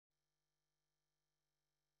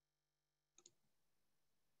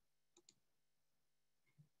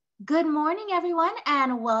Good morning, everyone,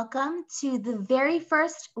 and welcome to the very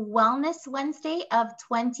first Wellness Wednesday of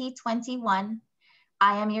 2021.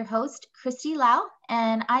 I am your host, Christy Lau,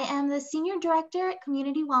 and I am the Senior Director at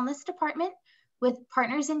Community Wellness Department with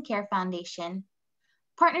Partners in Care Foundation.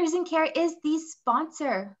 Partners in Care is the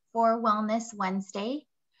sponsor for Wellness Wednesday,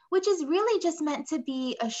 which is really just meant to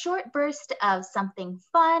be a short burst of something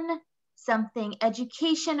fun, something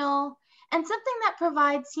educational, and something that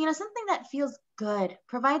provides, something that feels good,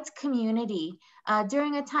 provides community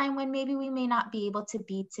during a time when maybe we may not be able to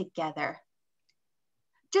be together.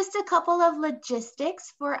 Just a couple of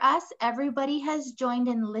logistics for us. Everybody has joined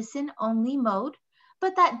in listen-only mode,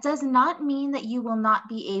 but that does not mean that you will not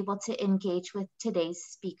be able to engage with today's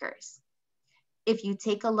speakers. If you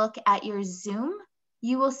take a look at your Zoom,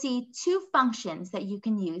 you will see two functions that you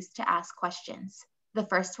can use to ask questions. The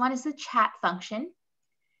first one is the chat function,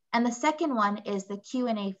 and the second one is the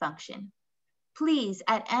Q&A function. Please,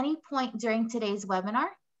 at any point during today's webinar,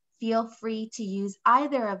 feel free to use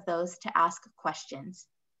either of those to ask questions.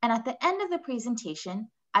 And at the end of the presentation,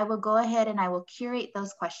 I will go ahead and I will curate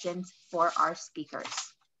those questions for our speakers.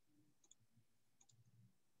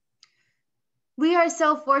 We are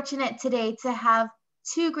so fortunate today to have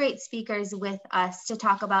two great speakers with us to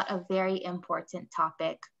talk about a very important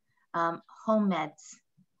topic, HomeMeds,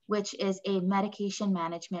 which is a medication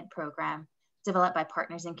management program developed by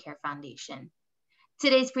Partners in Care Foundation.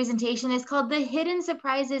 Today's presentation is called The Hidden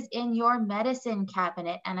Surprises in Your Medicine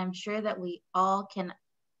Cabinet, and I'm sure that we all can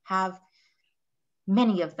have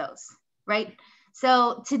many of those, right?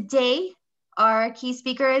 So today, our key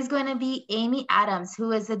speaker is going to be Amy Adams,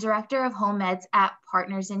 who is the Director of HomeMeds at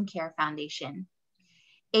Partners in Care Foundation.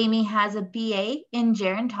 Amy has a BA in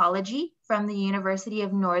Gerontology from the University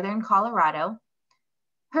of Northern Colorado.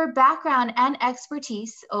 Her background and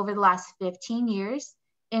expertise over the last 15 years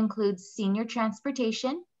includes senior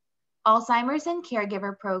transportation, Alzheimer's and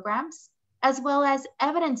caregiver programs, as well as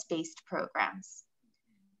evidence-based programs.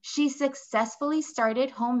 She successfully started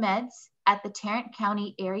HomeMeds at the Tarrant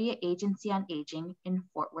County Area Agency on Aging in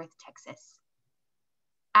Fort Worth, Texas.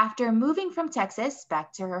 After moving from Texas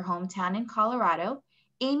back to her hometown in Colorado,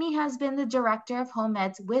 Amy has been the Director of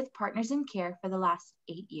HomeMeds with Partners in Care for the last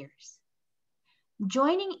 8 years.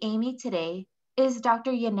 Joining Amy today is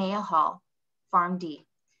Dr. Yanea Hall, PharmD,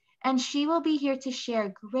 and she will be here to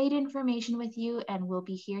share great information with you and will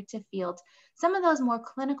be here to field some of those more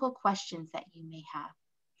clinical questions that you may have.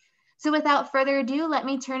 So without further ado, let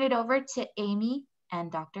me turn it over to Amy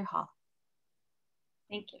and Dr. Hall.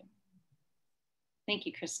 Thank you. Thank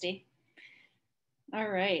you, Christy. All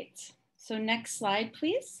right, so next slide,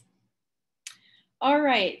 please. All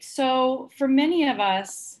right, so for many of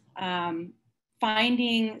us,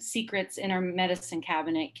 finding secrets in our medicine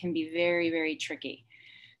cabinet can be very, very tricky.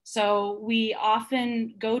 So we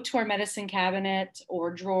often go to our medicine cabinet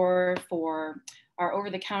or drawer for our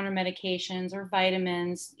over-the-counter medications or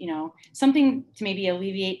vitamins, something to maybe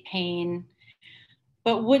alleviate pain.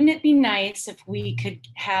 But wouldn't it be nice if we could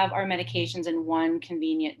have our medications in one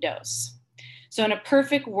convenient dose? So in a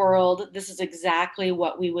perfect world, this is exactly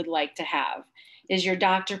what we would like to have, is your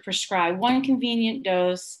doctor prescribe one convenient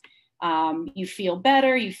dose. You feel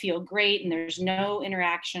better, you feel great, and there's no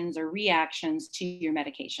interactions or reactions to your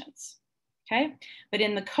medications, okay? But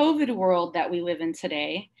in the COVID world that we live in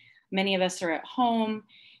today, many of us are at home,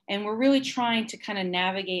 and we're really trying to kind of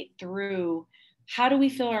navigate through how do we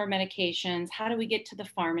fill our medications, how do we get to the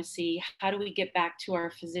pharmacy, how do we get back to our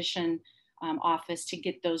physician office to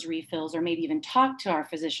get those refills, or maybe even talk to our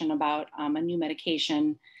physician about a new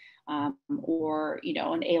medication or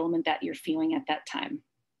an ailment that you're feeling at that time.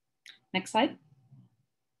 Next slide.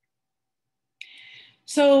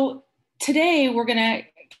 So today we're going to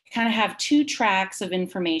kind of have two tracks of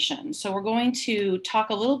information. So we're going to talk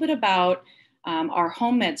a little bit about our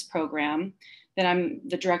HomeMeds program, that I'm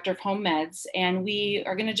the Director of HomeMeds, and we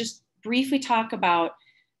are going to just briefly talk about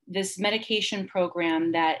this medication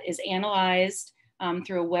program that is analyzed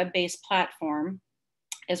through a web-based platform,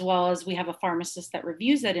 as well as we have a pharmacist that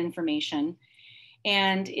reviews that information.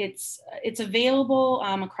 And it's available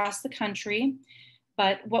across the country,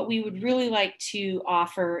 but what we would really like to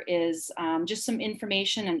offer is just some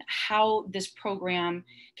information on how this program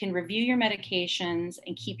can review your medications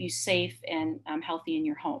and keep you safe and healthy in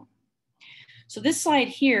your home. So this slide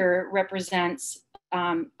here represents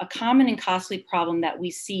a common and costly problem that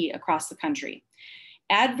we see across the country.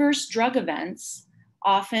 Adverse drug events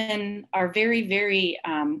often are very, very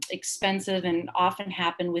expensive and often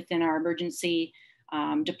happen within our emergency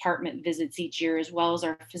department visits each year, as well as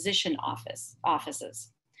our physician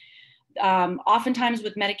offices. Oftentimes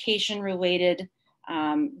with medication related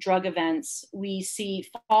drug events, we see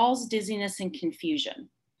falls, dizziness, and confusion.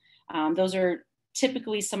 Those are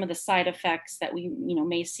typically some of the side effects that we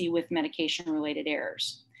may see with medication-related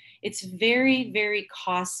errors. It's very, very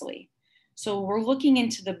costly. So we're looking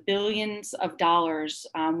into the billions of dollars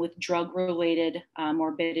with drug-related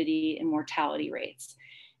morbidity and mortality rates.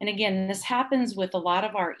 And again, this happens with a lot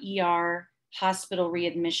of our ER hospital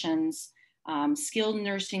readmissions, skilled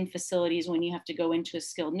nursing facilities when you have to go into a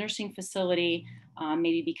skilled nursing facility,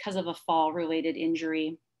 maybe because of a fall-related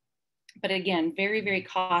injury. But again, very, very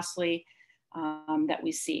costly that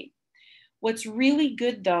we see. What's really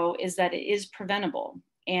good though is that it is preventable.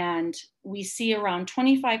 And we see around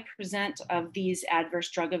 25% of these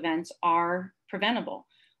adverse drug events are preventable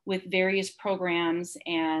with various programs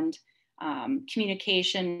and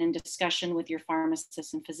communication and discussion with your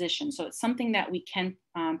pharmacist and physician. So it's something that we can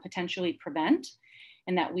potentially prevent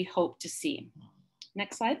and that we hope to see.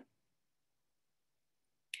 Next slide.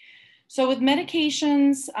 So with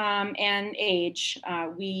medications and age,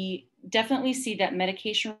 we definitely see that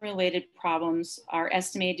medication-related problems are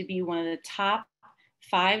estimated to be one of the top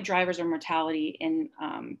 5 drivers of mortality in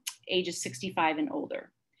ages 65 and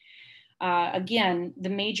older. Again, the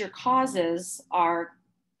major causes are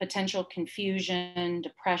potential confusion,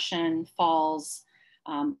 depression, falls,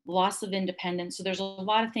 loss of independence. So there's a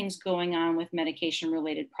lot of things going on with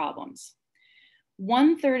medication-related problems.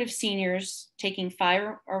 1/3 of seniors taking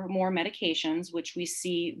 5 or more medications, which we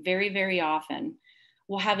see very, very often,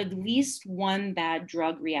 will have at least one bad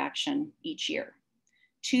drug reaction each year.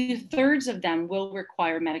 2/3 of them will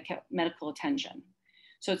require medical attention.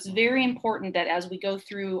 So it's very important that as we go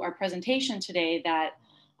through our presentation today, that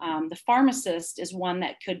the pharmacist is one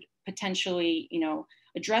that could potentially,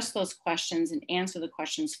 address those questions and answer the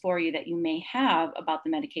questions for you that you may have about the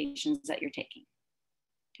medications that you're taking.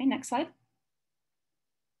 Okay, next slide.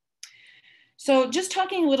 So just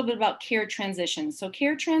talking a little bit about care transitions. So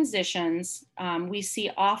care transitions, we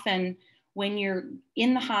see often when you're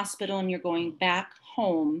in the hospital and you're going back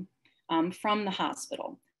home from the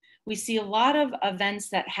hospital. We see a lot of events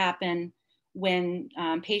that happen when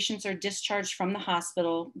patients are discharged from the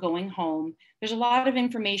hospital going home. There's a lot of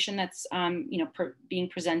information that's being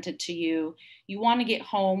presented to you. You want to get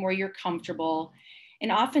home where you're comfortable.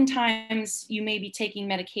 And oftentimes you may be taking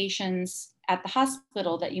medications at the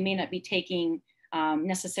hospital that you may not be taking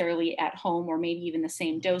necessarily at home, or maybe even the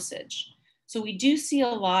same dosage. So we do see a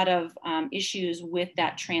lot of issues with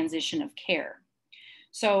that transition of care.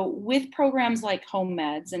 So with programs like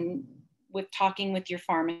HomeMeds and with talking with your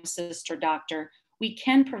pharmacist or doctor, we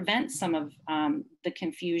can prevent some of the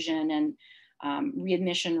confusion and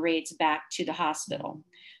readmission rates back to the hospital.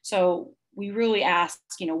 So we really ask,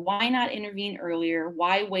 why not intervene earlier?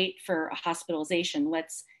 Why wait for a hospitalization?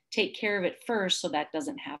 Let's take care of it first so that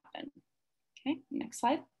doesn't happen. Okay, next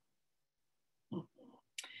slide.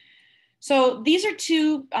 So these are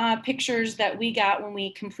 2 pictures that we got when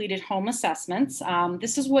we completed home assessments.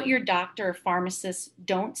 This is what your doctor or pharmacist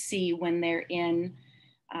don't see when they're in,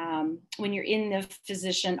 when you're in the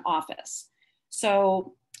physician office.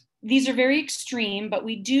 So these are very extreme, but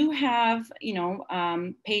we do have,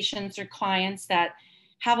 patients or clients that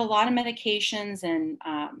have a lot of medications and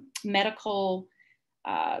medical,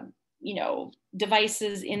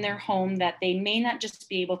 devices in their home that they may not just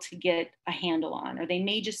be able to get a handle on, or they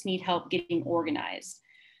may just need help getting organized.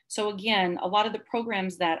 So again, a lot of the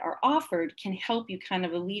programs that are offered can help you kind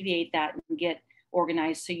of alleviate that and get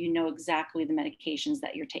organized so you know exactly the medications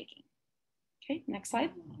that you're taking. Okay, next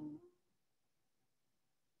slide.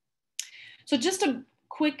 So just a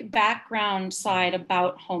quick background slide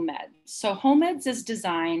about HomeMeds. So HomeMeds is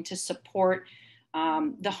designed to support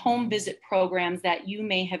the home visit programs that you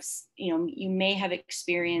may have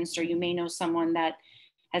experienced, or you may know someone that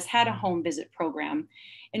has had a home visit program.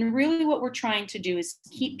 And really what we're trying to do is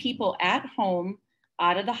keep people at home,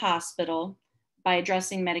 out of the hospital, by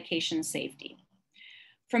addressing medication safety.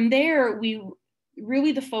 From there,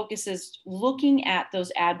 the focus is looking at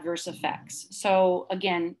those adverse effects. So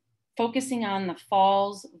again, focusing on the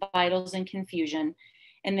falls, vitals, and confusion,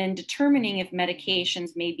 and then determining if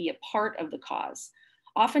medications may be a part of the cause.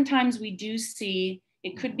 Oftentimes we do see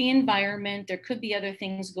it could be environment, there could be other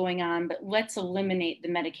things going on, but let's eliminate the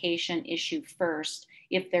medication issue first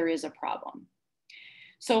if there is a problem.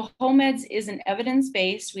 So HomeMeds is an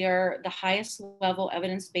evidence-based, we are the highest level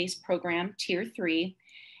evidence-based program, tier 3,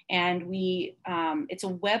 and it's a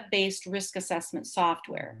web-based risk assessment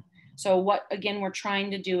software. So what, again, we're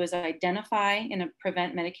trying to do is identify and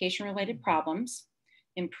prevent medication-related problems,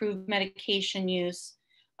 improve medication use,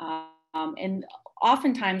 and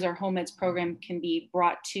oftentimes our HomeMeds program can be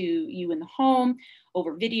brought to you in the home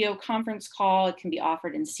over video conference call. It can be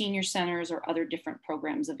offered in senior centers or other different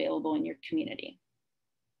programs available in your community.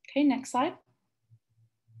 Okay, next slide.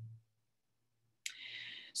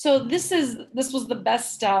 So this was the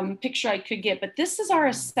best picture I could get, but this is our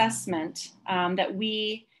assessment that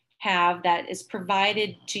we have that is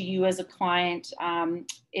provided to you as a client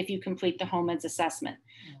if you complete the HomeMeds assessment.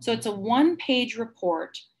 So it's a one-page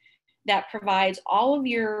report that provides all of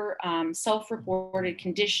your self-reported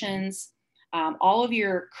conditions, all of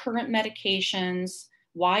your current medications,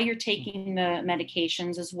 why you're taking the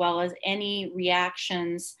medications, as well as any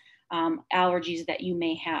reactions, allergies that you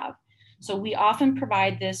may have. So we often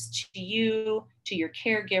provide this to you, to your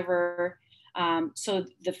caregiver, so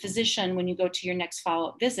the physician, when you go to your next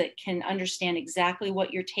follow-up visit, can understand exactly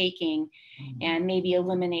what you're taking and maybe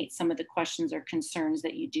eliminate some of the questions or concerns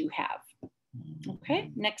that you do have.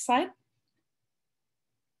 Okay, next slide.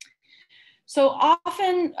 So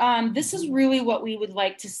often, this is really what we would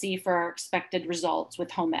like to see for our expected results with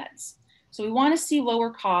HomeMeds. So we want to see lower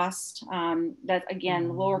cost, that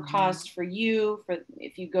again, lower cost for you, for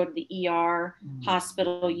if you go to the ER,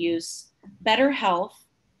 hospital use, better health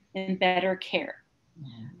and better care,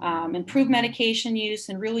 improved medication use,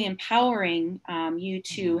 and really empowering you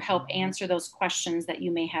to help answer those questions that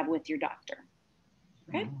you may have with your doctor.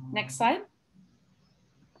 Okay, next slide.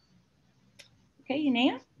 Okay,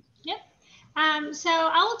 Unea? Yep. So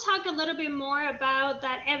I'll talk a little bit more about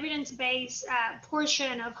that evidence-based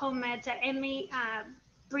portion of HomeMeds that Amy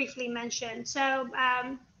briefly mentioned. So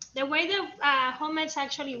the way that HomeMeds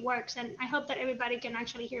actually works, and I hope that everybody can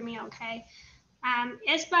actually hear me okay,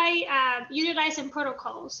 is by utilizing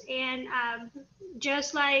protocols. And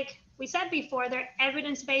just like we said before, they're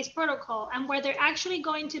evidence-based protocol. And what they're actually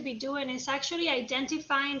going to be doing is actually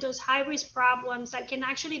identifying those high-risk problems that can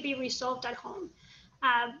actually be resolved at home.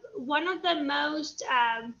 One of the most,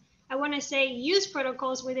 I want to say, used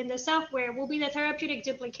protocols within the software will be the therapeutic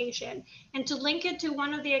duplication. And to link it to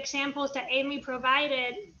one of the examples that Amy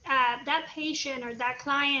provided, that patient or that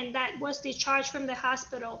client that was discharged from the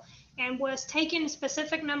hospital and was taking a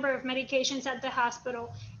specific number of medications at the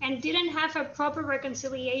hospital and didn't have a proper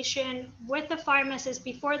reconciliation with the pharmacist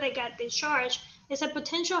before they got discharged, is a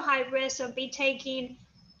potential high risk of be taking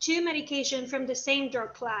 2 medications from the same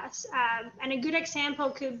drug class. And a good example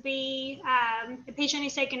could be the patient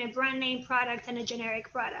is taking a brand name product and a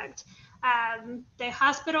generic product. The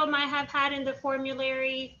hospital might have had in the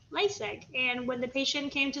formulary LASIK, and when the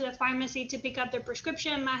patient came to the pharmacy to pick up their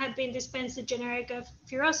prescription, might have been dispensed a generic of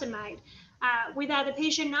furosemide. Without the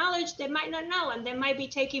patient knowledge, they might not know, and they might be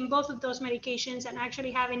taking both of those medications and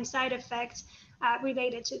actually having side effects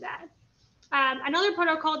related to that. Another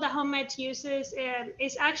protocol that HomeMeds uses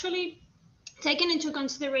is actually taking into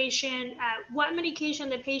consideration what medication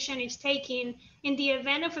the patient is taking in the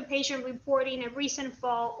event of a patient reporting a recent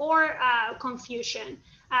fall or confusion.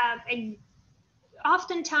 And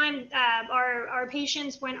oftentimes our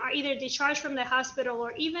patients, when are either discharged from the hospital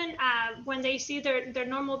or even when they see their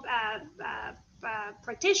normal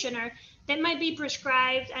practitioner, they might be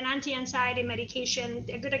prescribed an anti-anxiety medication.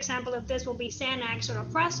 A good example of this will be Xanax or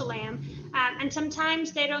alprazolam, and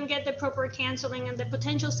sometimes they don't get the proper counseling and the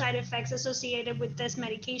potential side effects associated with this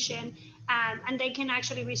medication, and they can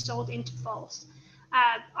actually result into falls.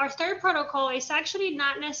 Our third protocol is actually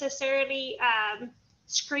not necessarily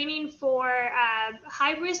screening for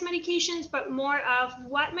high-risk medications, but more of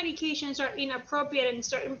what medications are inappropriate in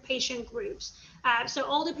certain patient groups. So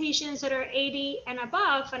all the patients that are 80 and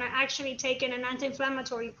above and are actually taking an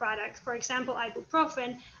anti-inflammatory product, for example,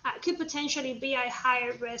 ibuprofen, could potentially be at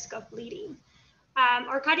higher risk of bleeding.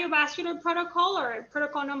 Our cardiovascular protocol, or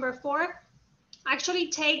protocol number 4, actually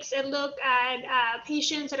takes a look at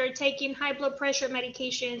patients that are taking high blood pressure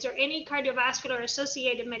medications or any cardiovascular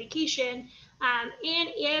associated medication, and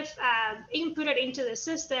if inputted into the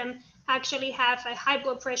system, actually have a high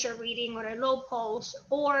blood pressure reading or a low pulse,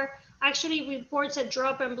 or actually reports a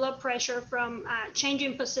drop in blood pressure from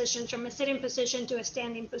changing positions from a sitting position to a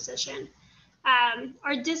standing position.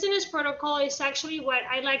 Our dizziness protocol is actually what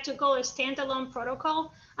I like to call a standalone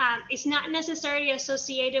protocol. It's not necessarily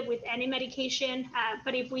associated with any medication,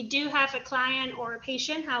 but if we do have a client or a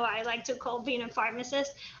patient, how I like to call being a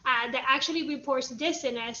pharmacist, that actually reports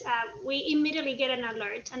dizziness, we immediately get an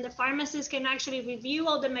alert, and the pharmacist can actually review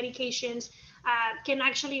all the medications, can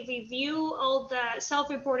actually review all the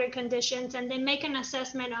self-reported conditions, and then make an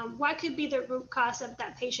assessment on what could be the root cause of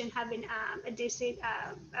that patient having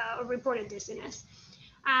a reported dizziness.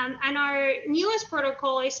 And our newest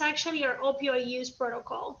protocol is actually our opioid use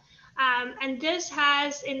protocol. And this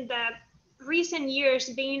has in the recent years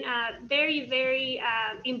been very, very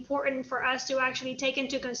important for us to actually take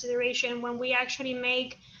into consideration when we actually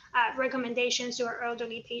make recommendations to our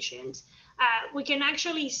elderly patients. We can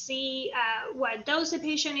actually see what dose the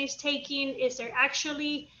patient is taking. Is there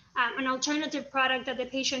actually an alternative product that the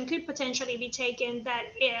patient could potentially be taking that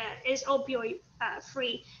is opioid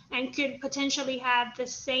free and could potentially have the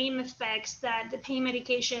same effects that the pain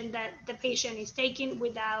medication that the patient is taking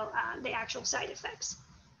without the actual side effects.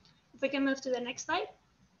 If we can move to the next slide.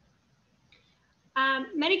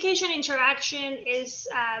 Medication interaction is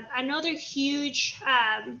another huge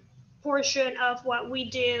portion of what we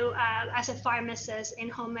do as a pharmacist in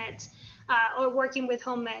HomeMeds or working with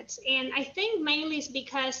HomeMeds. And I think mainly it's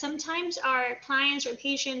because sometimes our clients or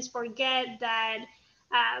patients forget that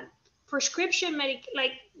prescription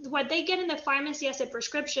like what they get in the pharmacy as a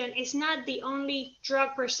prescription is not the only drug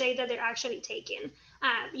per se that they're actually taking.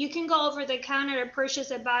 You can go over the counter and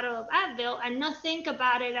purchase a bottle of Advil and not think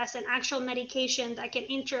about it as an actual medication that can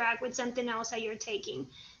interact with something else that you're taking.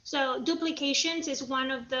 So duplications is one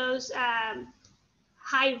of those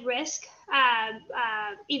high risk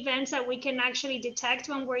events that we can actually detect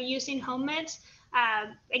when we're using HomeMeds.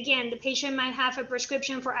 Again, the patient might have a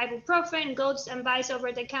prescription for ibuprofen, goes and buys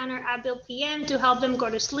over the counter Advil PM to help them go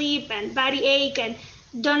to sleep and body ache, and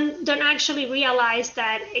don't actually realize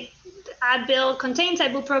that Advil contains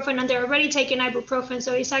ibuprofen and they're already taking ibuprofen,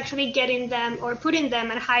 so it's actually getting them or putting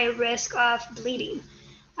them at higher risk of bleeding.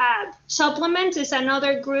 Supplements is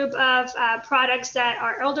another group of products that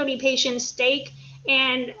our elderly patients take,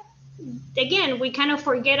 and again, we kind of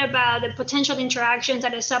forget about the potential interactions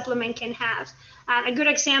that a supplement can have. A good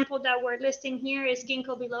example that we're listing here is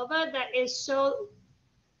ginkgo biloba, that is so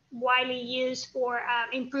widely used for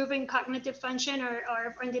improving cognitive function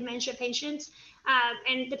or in dementia patients.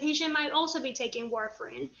 And the patient might also be taking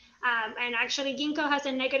warfarin. And actually, ginkgo has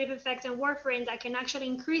a negative effect on warfarin that can actually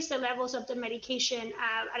increase the levels of the medication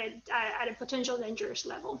at a potential dangerous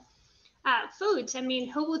level. Foods, I mean,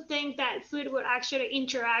 who would think that food would actually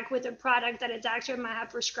interact with a product that a doctor might have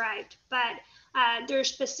prescribed? But there are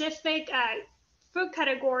specific food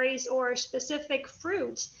categories or specific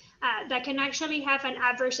fruits that can actually have an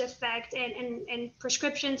adverse effect and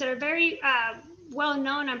prescriptions that are very well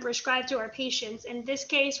known and prescribed to our patients. In this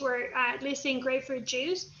case, we're listing grapefruit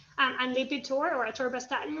juice and Lipitor or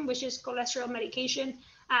atorvastatin, which is cholesterol medication.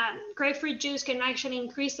 Grapefruit juice can actually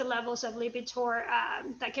increase the levels of Lipitor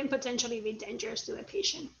that can potentially be dangerous to a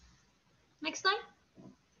patient. Next slide.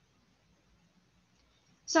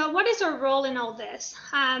 So what is our role in all this?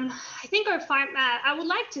 I think I would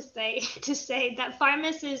like to say that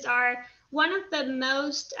pharmacists are one of the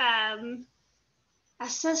most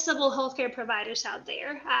accessible healthcare providers out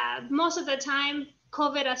there. Most of the time,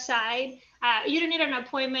 COVID aside, you don't need an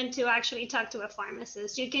appointment to actually talk to a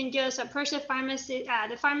pharmacist. You can just approach the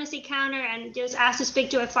pharmacy counter and just ask to speak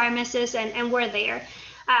to a pharmacist, and we're there.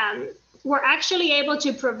 We're actually able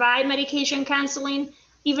to provide medication counseling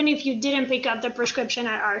even if you didn't pick up the prescription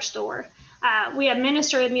at our store. We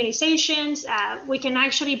administer immunizations. We can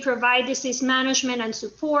actually provide disease management and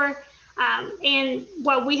support. And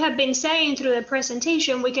what we have been saying through the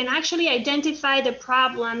presentation, we can actually identify the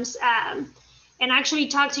problems and actually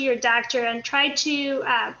talk to your doctor and try to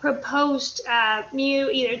propose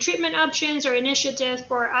new either treatment options or initiatives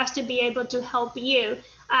for us to be able to help you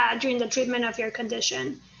during the treatment of your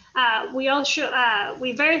condition. We also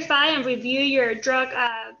we verify and review your drug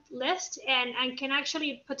list and can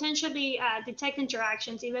actually potentially detect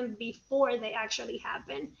interactions even before they actually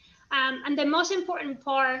happen. And the most important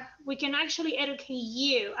part, we can actually educate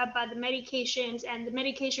you about the medications and the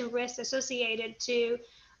medication risks associated to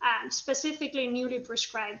specifically newly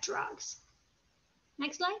prescribed drugs.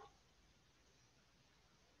 Next slide.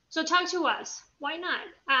 So talk to us. Why not?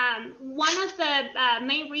 One of the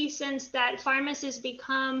main reasons that pharmacists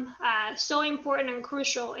become so important and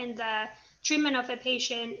crucial in the treatment of a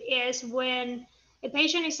patient is when a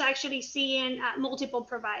patient is actually seeing multiple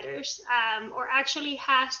providers or actually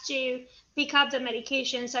has to pick up the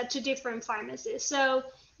medications at 2 different pharmacies. So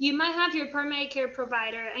you might have your primary care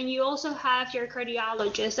provider and you also have your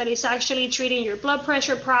cardiologist that is actually treating your blood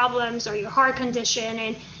pressure problems or your heart condition.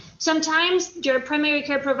 And sometimes your primary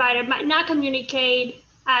care provider might not communicate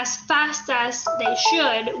as fast as they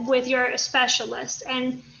should with your specialist.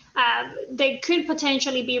 And there could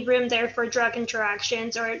potentially be room there for drug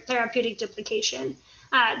interactions or therapeutic duplication.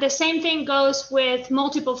 The same thing goes with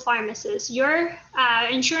multiple pharmacies. Your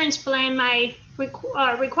insurance plan might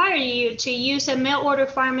require you to use a mail order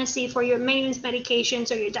pharmacy for your maintenance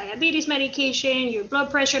medications or your diabetes medication, your blood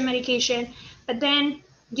pressure medication, but then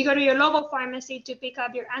you go to your local pharmacy to pick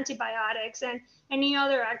up your antibiotics and any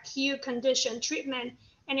other acute condition treatment.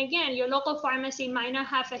 And again, your local pharmacy might not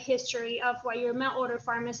have a history of what your mail order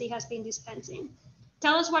pharmacy has been dispensing.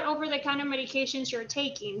 Tell us what over-the-counter medications you're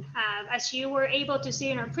taking. As you were able to see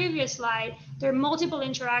in our previous slide, there are multiple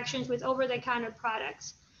interactions with over-the-counter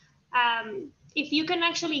products. If you can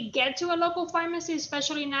actually get to a local pharmacy,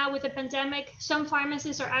 especially now with the pandemic, some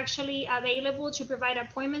pharmacies are actually available to provide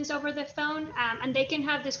appointments over the phone, and they can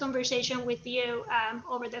have this conversation with you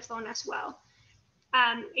over the phone as well.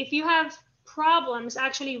 If you have problems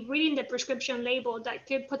actually reading the prescription label that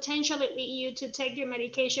could potentially lead you to take your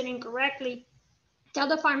medication incorrectly, tell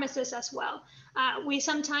the pharmacist as well. We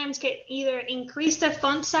sometimes can either increase the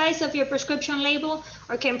font size of your prescription label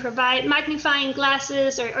or can provide magnifying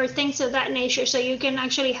glasses or things of that nature so you can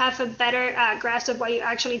actually have a better grasp of what you're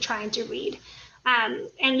actually trying to read.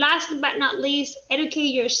 And last but not least,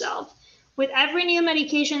 educate yourself. With every new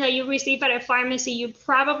medication that you receive at a pharmacy, you're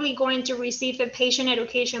probably going to receive a patient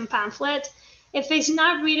education pamphlet. If it's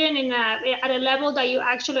not written at a level that you're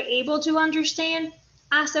actually able to understand,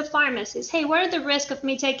 ask the pharmacist, hey, what are the risks of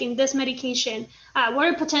me taking this medication? What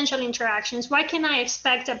are potential interactions? What can I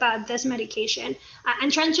expect about this medication?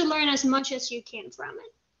 And trying to learn as much as you can from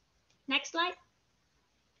it. Next slide.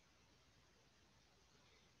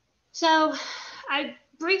 So I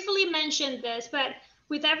briefly mentioned this, but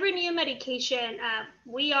with every new medication,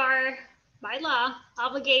 we are, by law,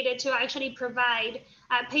 obligated to actually provide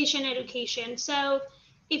patient education. So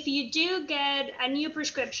if you do get a new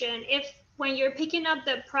prescription, when you're picking up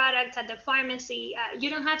the product at the pharmacy, you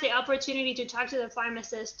don't have the opportunity to talk to the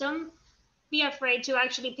pharmacist, don't be afraid to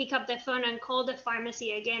actually pick up the phone and call the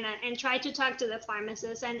pharmacy again and try to talk to the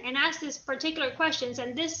pharmacist and ask these particular questions.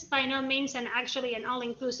 And this by no means actually an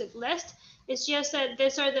all-inclusive list. It's just that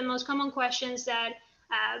these are the most common questions that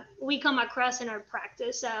we come across in our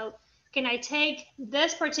practice. So can I take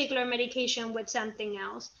this particular medication with something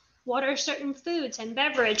else? What are certain foods and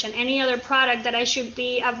beverage and any other product that I should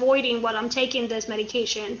be avoiding while I'm taking this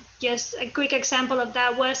medication? Just a quick example of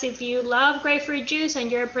that was if you love grapefruit juice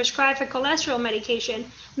and you're prescribed a cholesterol medication,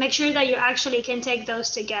 make sure that you actually can take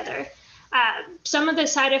those together. Some of the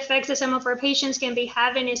side effects that some of our patients can be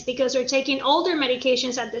having is because they're taking older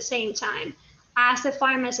medications at the same time. Ask the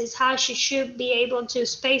pharmacist how she should be able to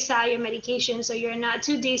space out your medication so you're not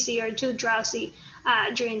too dizzy or too drowsy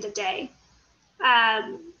during the day.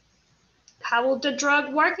 How will the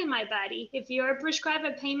drug work in my body? If you're prescribed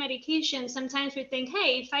a pain medication, sometimes we think,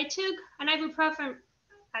 hey, if I took an ibuprofen,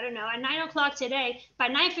 I don't know, at 9 o'clock today, by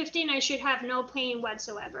 9:15, I should have no pain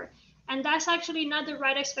whatsoever. And that's actually not the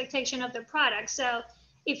right expectation of the product. So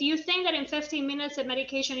if you think that in 15 minutes the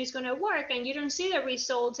medication is going to work and you don't see the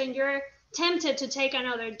results and you're tempted to take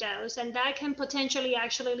another dose, and that can potentially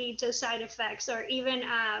actually lead to side effects or even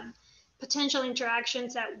potential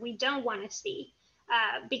interactions that we don't want to see.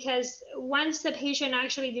 Because once the patient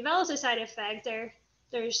actually develops a side effect,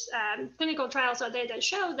 there's clinical trials out there that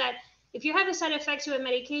show that if you have a side effect to a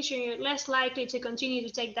medication, you're less likely to continue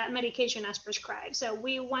to take that medication as prescribed. So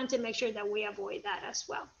we want to make sure that we avoid that as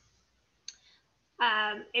well.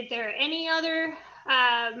 If there are any other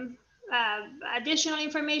additional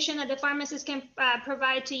information that the pharmacist can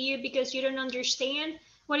provide to you because you don't understand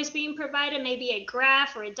what is being provided, maybe a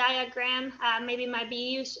graph or a diagram, maybe might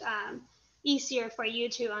be used easier for you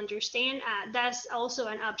to understand, that's also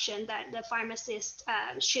an option that the pharmacist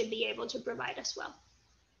should be able to provide as well.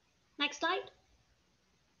 Next slide.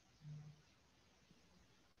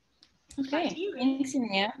 Okay, thanks,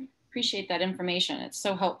 Ania. Appreciate that information. It's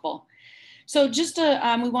so helpful. So just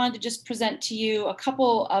we wanted to just present to you a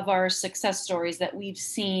couple of our success stories that we've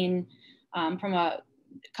seen from a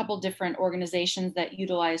couple different organizations that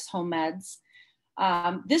utilize HomeMeds.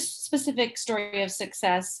 This specific story of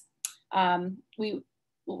success, Mrs.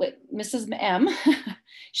 M,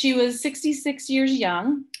 she was 66 years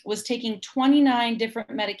young, was taking 29 different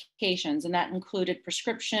medications, and that included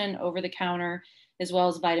prescription, over-the-counter, as well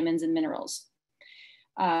as vitamins and minerals.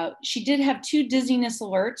 She did have 2 dizziness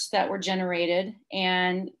alerts that were generated,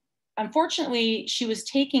 and unfortunately, she was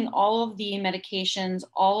taking all of the medications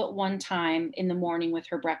all at one time in the morning with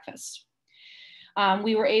her breakfast.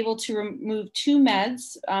 We were able to remove 2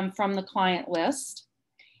 meds from the client list.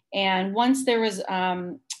 And once there was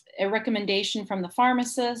a recommendation from the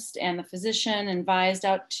pharmacist and the physician advised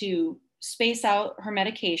out to space out her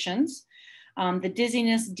medications, the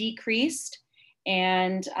dizziness decreased,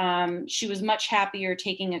 and she was much happier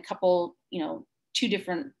taking a couple, 2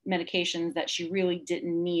 different medications that she really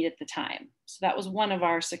didn't need at the time. So that was one of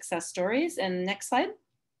our success stories. And next slide.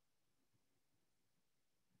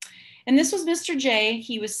 And this was Mr. J.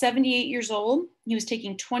 He was 78 years old. He was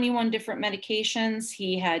taking 21 different medications.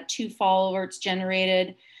 He had 2 fall alerts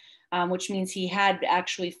generated, which means he had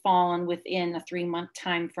actually fallen within a 3-month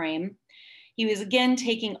time frame. He was again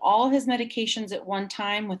taking all his medications at one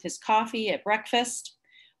time with his coffee at breakfast.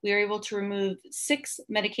 We were able to remove 6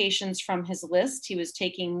 medications from his list. He was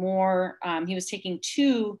taking more, he was taking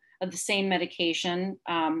 2 of the same medication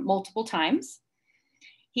multiple times.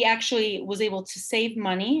 He actually was able to save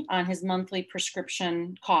money on his monthly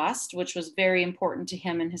prescription cost, which was very important to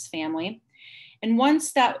him and his family. And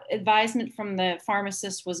once that advisement from the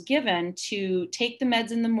pharmacist was given to take the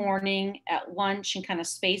meds in the morning, at lunch, and kind of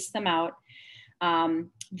space them out,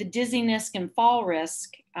 the dizziness and fall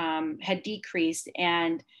risk had decreased.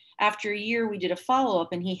 And after a year, we did a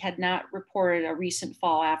follow-up, and he had not reported a recent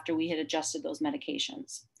fall after we had adjusted those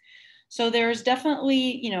medications. So there's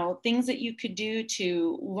definitely, you know, things that you could do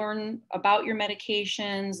to learn about your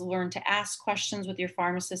medications, learn to ask questions with your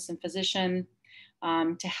pharmacist and physician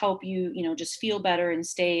to help you, you know, just feel better and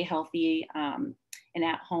stay healthy and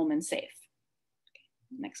at home and safe.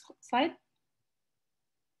 Next slide.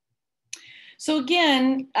 So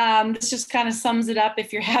again, this just kind of sums it up.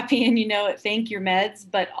 If you're happy and you know it, thank your meds,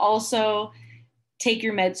 but also take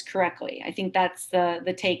your meds correctly. I think that's the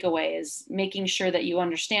takeaway, is making sure that you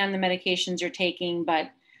understand the medications you're taking,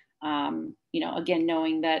 but you know, again,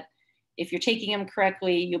 knowing that if you're taking them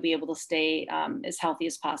correctly, you'll be able to stay as healthy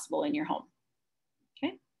as possible in your home.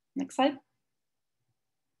 Okay, next slide.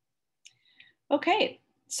 Okay,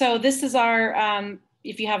 so this is our,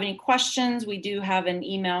 if you have any questions, we do have an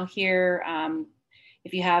email here.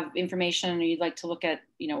 If you have information or you'd like to look at,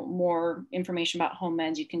 you know, more information about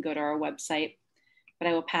HomeMeds, you can go to our website. But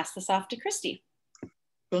I will pass this off to Christy.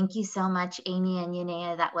 Thank you so much, Amy and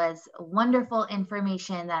Yanea. That was wonderful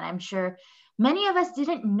information that I'm sure many of us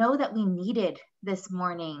didn't know that we needed this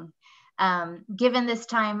morning. Given this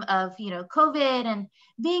time of, you know, COVID and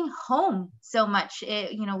being home so much,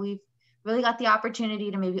 you know, we've really got the opportunity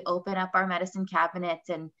to maybe open up our medicine cabinets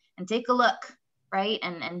and take a look, right?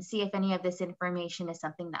 And see if any of this information is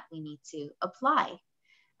something that we need to apply.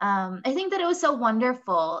 I think that it was so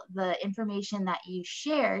wonderful, the information that you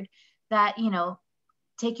shared, that, you know,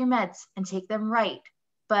 take your meds and take them right.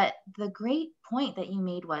 But the great point that you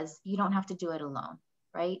made was you don't have to do it alone,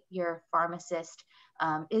 right? Your pharmacist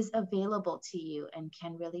is available to you and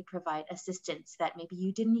can really provide assistance that maybe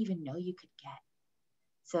you didn't even know you could get.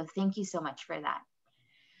 So thank you so much for that.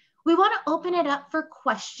 We want to open it up for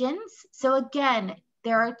questions. So again,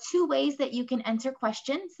 there are 2 ways that you can enter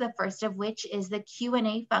questions, the first of which is the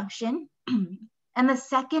Q&A function, and the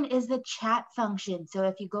second is the chat function. So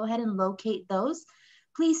if you go ahead and locate those,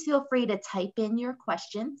 please feel free to type in your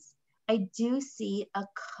questions. I do see a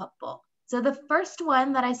couple. So the first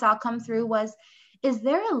one that I saw come through was, is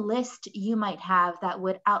there a list you might have that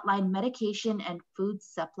would outline medication and food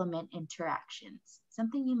supplement interactions?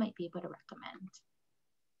 Something you might be able to recommend.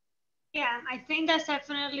 Yeah, I think that's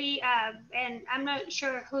definitely, and I'm not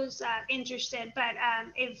sure who's interested, but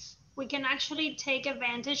if we can actually take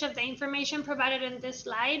advantage of the information provided in this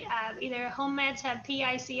slide, either HomeMeds at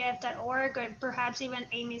picf.org or perhaps even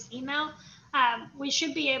Amy's email, we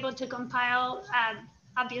should be able to compile,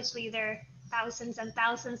 obviously there are thousands and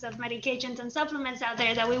thousands of medications and supplements out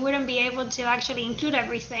there that we wouldn't be able to actually include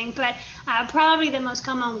everything, but probably the most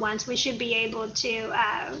common ones we should be able to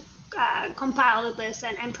compile the list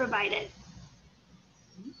and provide it.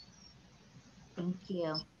 Thank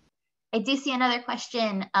you. I do see another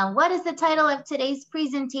question. What is the title of today's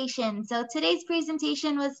presentation? So today's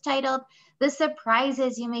presentation was titled, The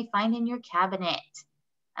Surprises You May Find in Your Cabinet.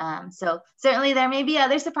 So certainly there may be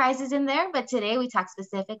other surprises in there, but today we talk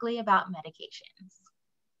specifically about medications.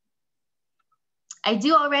 I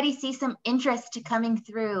do already see some interest coming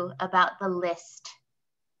through about the list.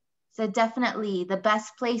 So definitely the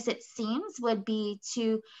best place, it seems, would be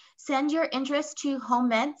to send your interest to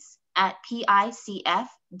HomeMeds at picf.org.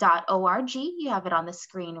 You have it on the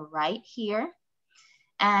screen right here.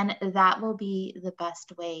 And that will be the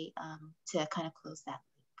best way to kind of close that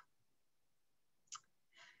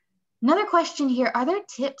loop. Another question here, are there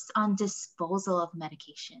tips on disposal of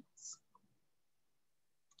medications?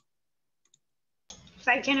 If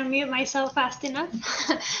I can unmute myself fast enough.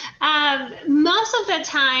 Most of the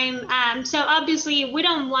time, so obviously we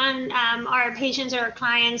don't want our patients or our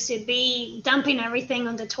clients to be dumping everything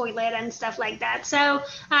on the toilet and stuff like that. So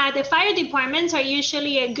the fire departments are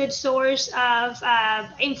usually a good source of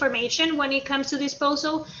information when it comes to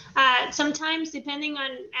disposal. Sometimes, depending on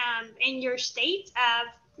in your state,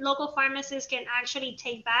 local pharmacists can actually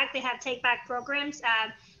take back. They have take back programs.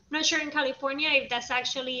 not sure in California if that's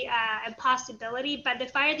actually a possibility, but the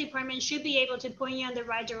fire department should be able to point you in the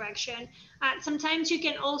right direction. Sometimes you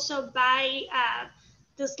can also buy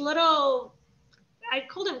this little, I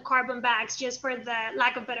call them carbon bags just for the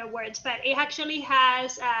lack of better words, but it actually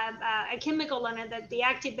has a chemical in it that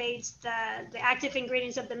deactivates the active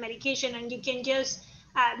ingredients of the medication, and you can just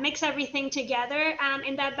mix everything together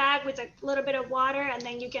in that bag with a little bit of water, and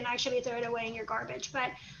then you can actually throw it away in your garbage.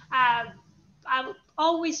 But I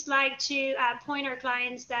always like to point our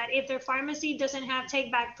clients that if their pharmacy doesn't have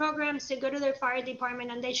take back programs, to go to their fire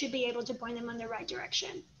department and they should be able to point them in the right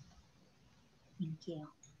direction. Thank you.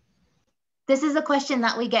 This is a question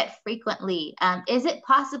that we get frequently. Is it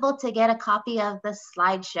possible to get a copy of the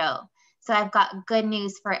slideshow? So I've got good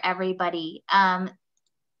news for everybody.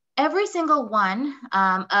 Every single one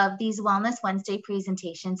of these Wellness Wednesday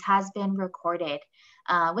presentations has been recorded,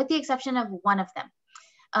 with the exception of one of them.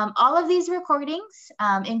 All of these recordings,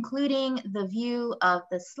 including the view of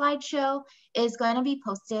the slideshow, is going to be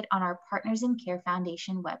posted on our Partners in Care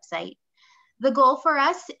Foundation website. The goal for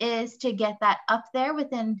us is to get that up there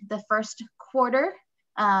within the first quarter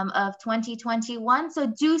of 2021. So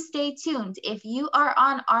do stay tuned. If you are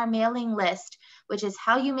on our mailing list, which is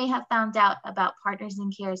how you may have found out about Partners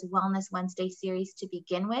in Care's Wellness Wednesday series to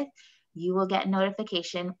begin with, you will get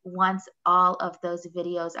notification once all of those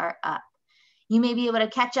videos are up. You may be able to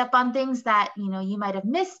catch up on things that you might have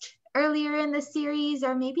missed earlier in the series,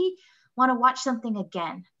 or maybe want to watch something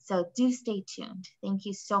again. So do stay tuned. Thank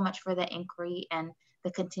you so much for the inquiry and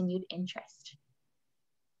the continued interest.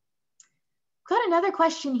 Got another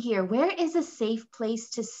question here. Where is a safe place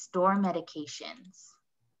to store medications?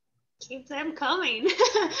 Keep them coming.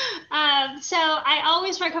 So I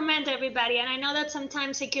always recommend everybody, and I know that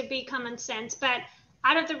sometimes it could be common sense, but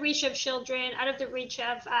out of the reach of children, out of the reach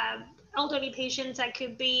of elderly patients that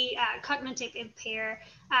could be cognitive impaired,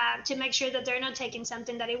 to make sure that they're not taking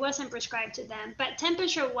something that it wasn't prescribed to them. But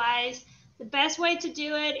temperature-wise, the best way to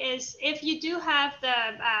do it is, if you do have the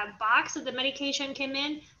box that the medication came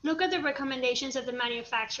in, look at the recommendations of the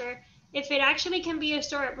manufacturer. If it actually can be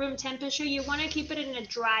stored at room temperature, you want to keep it in a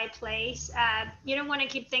dry place. You don't want to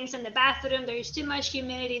keep things in the bathroom. There's too much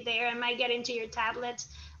humidity there and might get into your tablets.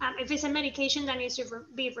 If it's a medication that needs to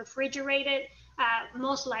be refrigerated,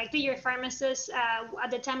 most likely your pharmacist at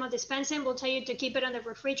the time of dispensing will tell you to keep it on the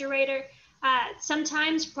refrigerator.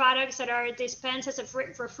 Sometimes products that are dispensed as a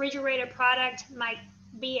refrigerated product might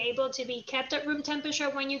be able to be kept at room temperature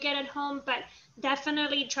when you get it home, but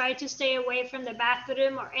definitely try to stay away from the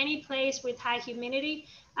bathroom or any place with high humidity.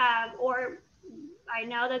 Or I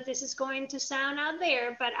know that this is going to sound out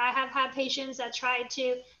there, but I have had patients that try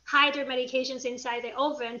to hide their medications inside the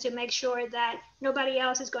oven to make sure that nobody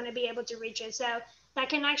else is going to be able to reach it. So that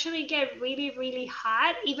can actually get really, really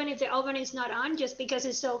hot, even if the oven is not on, just because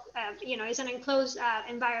it's so, it's an enclosed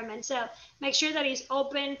environment. So make sure that it's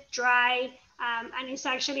open, dry, and it's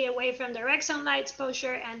actually away from direct sunlight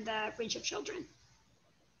exposure and the reach of children.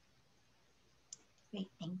 Great,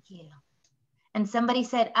 thank you. And somebody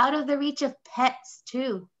said out of the reach of pets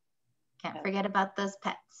too. Can't forget about those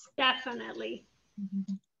pets. Definitely.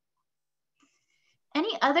 Mm-hmm.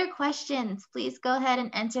 Any other questions? Please go ahead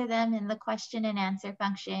and enter them in the question and answer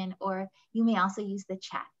function, or you may also use the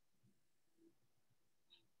chat.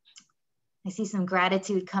 I see some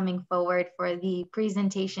gratitude coming forward for the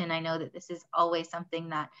presentation. I know that this is always something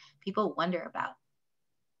that people wonder about.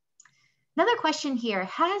 Another question here,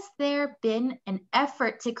 has there been an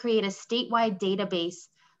effort to create a statewide database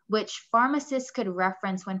which pharmacists could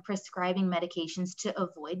reference when prescribing medications to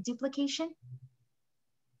avoid duplication?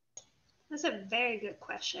 That's a very good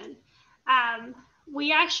question.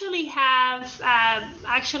 We actually have,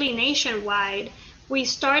 nationwide, we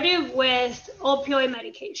started with opioid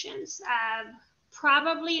medications.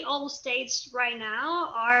 Probably all states right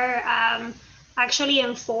now are actually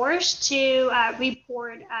enforced to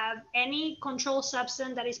report any controlled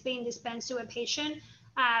substance that is being dispensed to a patient.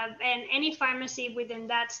 And any pharmacy within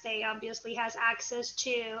that state obviously has access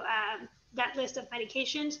to that list of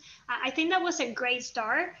medications. I think that was a great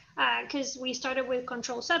start because we started with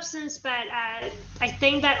controlled substance, but I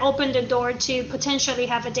think that opened the door to potentially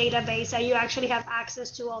have a database that you actually have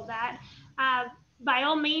access to all that. By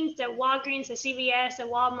all means, the Walgreens, the CVS, the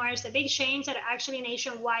Walmarts, the big chains that are actually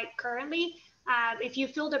nationwide currently, if you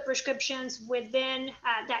fill the prescriptions within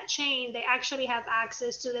that chain, they actually have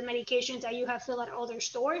access to the medications that you have filled at other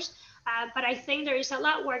stores. But I think there is a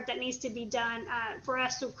lot of work that needs to be done for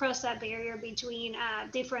us to cross that barrier between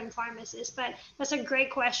different pharmacies. But that's a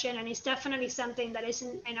great question, and it's definitely something that is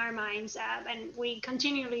in our minds. And we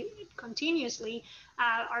continuously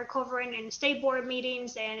are covering in state board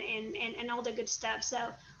meetings and all the good stuff. So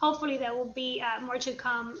hopefully there will be more to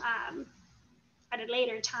come at a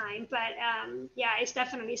later time. But yeah, it's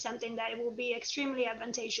definitely something that will be extremely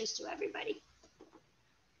advantageous to everybody.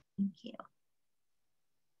 Thank you.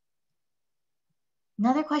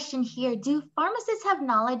 Another question here, do pharmacists have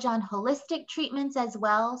knowledge on holistic treatments as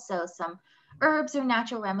well? So some herbs or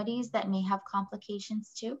natural remedies that may have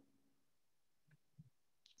complications too?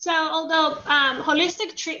 So although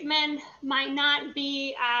holistic treatment might not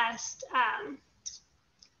be as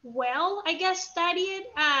well, I guess, studied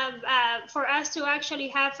for us to actually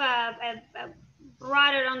have a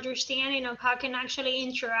broader understanding of how can actually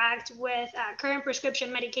interact with current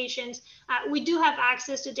prescription medications. We do have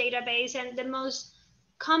access to database, and the most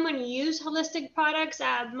common use holistic products,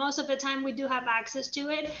 most of the time we do have access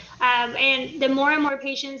to it. And the more and more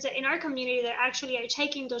patients in our community that actually are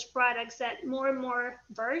taking those products, that more and more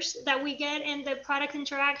bursts that we get in the product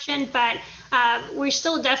interaction. But we're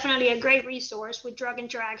still definitely a great resource with drug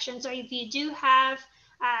interaction. So if you do have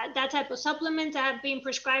that type of supplement that have been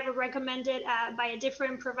prescribed or recommended by a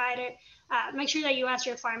different provider, make sure that you ask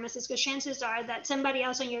your pharmacist, because chances are that somebody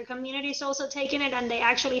else in your community is also taking it and they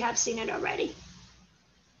actually have seen it already.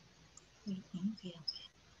 Great, thank you.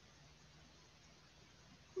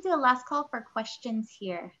 We'll do a last call for questions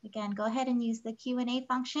here. Again, go ahead and use the Q&A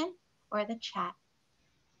function or the chat.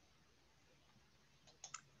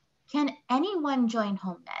 Can anyone join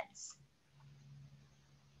HomeMeds?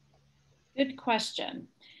 Good question.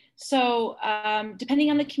 So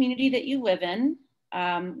depending on the community that you live in,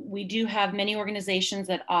 we do have many organizations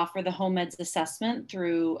that offer the HomeMeds assessment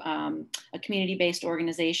through a community-based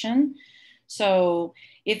organization. So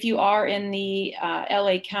if you are in the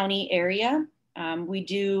LA County area, we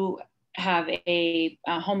do have a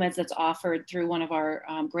HomeMeds that's offered through one of our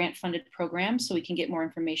grant-funded programs, so we can get more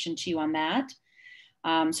information to you on that.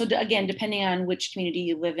 So again, depending on which community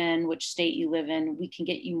you live in, which state you live in, we can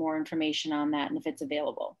get you more information on that and if it's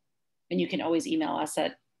available. And you can always email us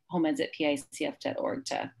at homemeds@picf.org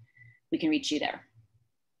we can reach you there.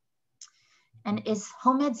 And is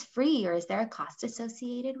HomeMeds free, or is there a cost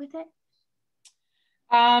associated with it?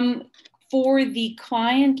 For the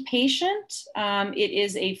client patient, it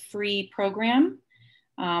is a free program,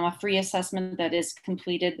 a free assessment that is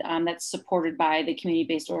completed that's supported by the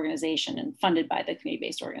community-based organization and funded by the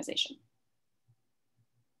community-based organization.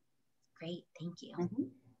 Great, thank you. Mm-hmm.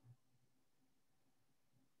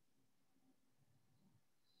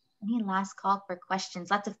 Any last call for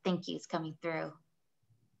questions? Lots of thank yous coming through.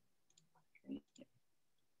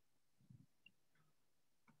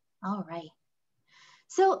 All right.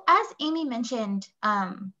 So as Amy mentioned,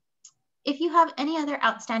 if you have any other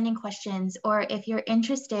outstanding questions, or if you're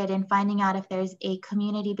interested in finding out if there's a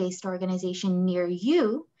community-based organization near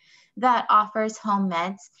you that offers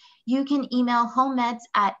HomeMeds, you can email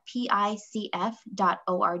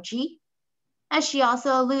homemeds@picf.org. As she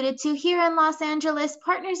also alluded to, here in Los Angeles,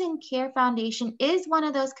 Partners in Care Foundation is one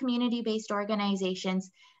of those community-based organizations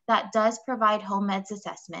that does provide HomeMeds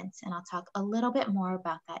assessments. And I'll talk a little bit more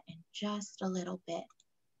about that in just a little bit.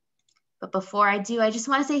 But before I do, I just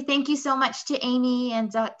want to say thank you so much to Amy and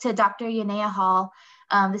to Dr. Yanea Hall.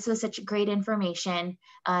 This was such great information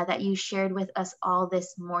that you shared with us all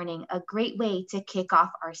this morning. A great way to kick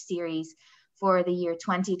off our series for the year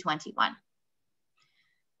 2021.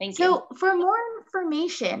 Thank you. So for more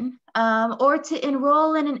information or to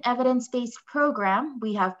enroll in an evidence-based program,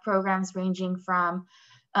 we have programs ranging from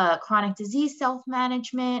chronic disease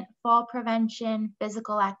self-management, fall prevention,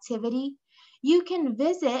 physical activity. You can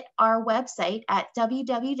visit our website at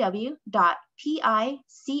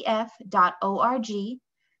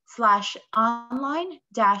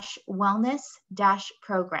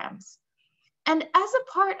www.picf.org/online-wellness-programs. And as a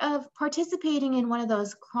part of participating in one of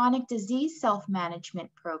those chronic disease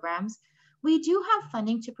self-management programs, we do have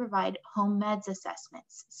funding to provide HomeMeds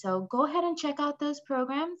assessments. So go ahead and check out those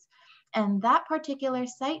programs. And that particular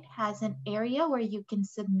site has an area where you can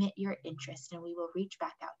submit your interest, and we will reach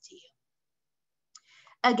back out to you.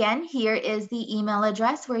 Again, here is the email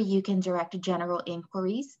address where you can direct general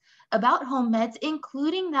inquiries about HomeMeds,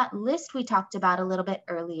 including that list we talked about a little bit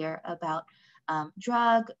earlier about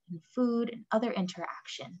drug and food and other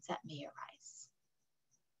interactions that may arise.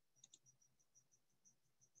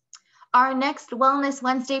 Our next Wellness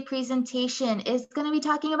Wednesday presentation is going to be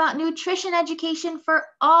talking about nutrition education for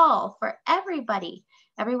all, for everybody.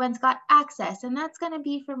 Everyone's got access, and that's going to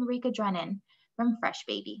be from Rika Drennan from Fresh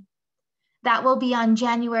Baby. That will be on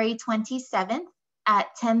January 27th at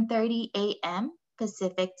 10:30 a.m.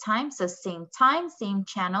 Pacific time. So same time, same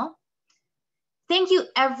channel. Thank you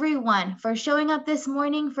everyone for showing up this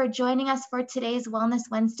morning, for joining us for today's Wellness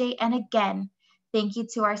Wednesday. And again, thank you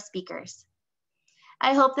to our speakers.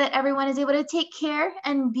 I hope that everyone is able to take care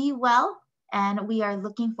and be well. And we are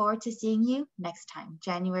looking forward to seeing you next time,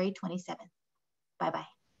 January 27th. Bye-bye.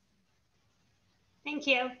 Thank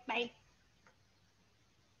you. Bye.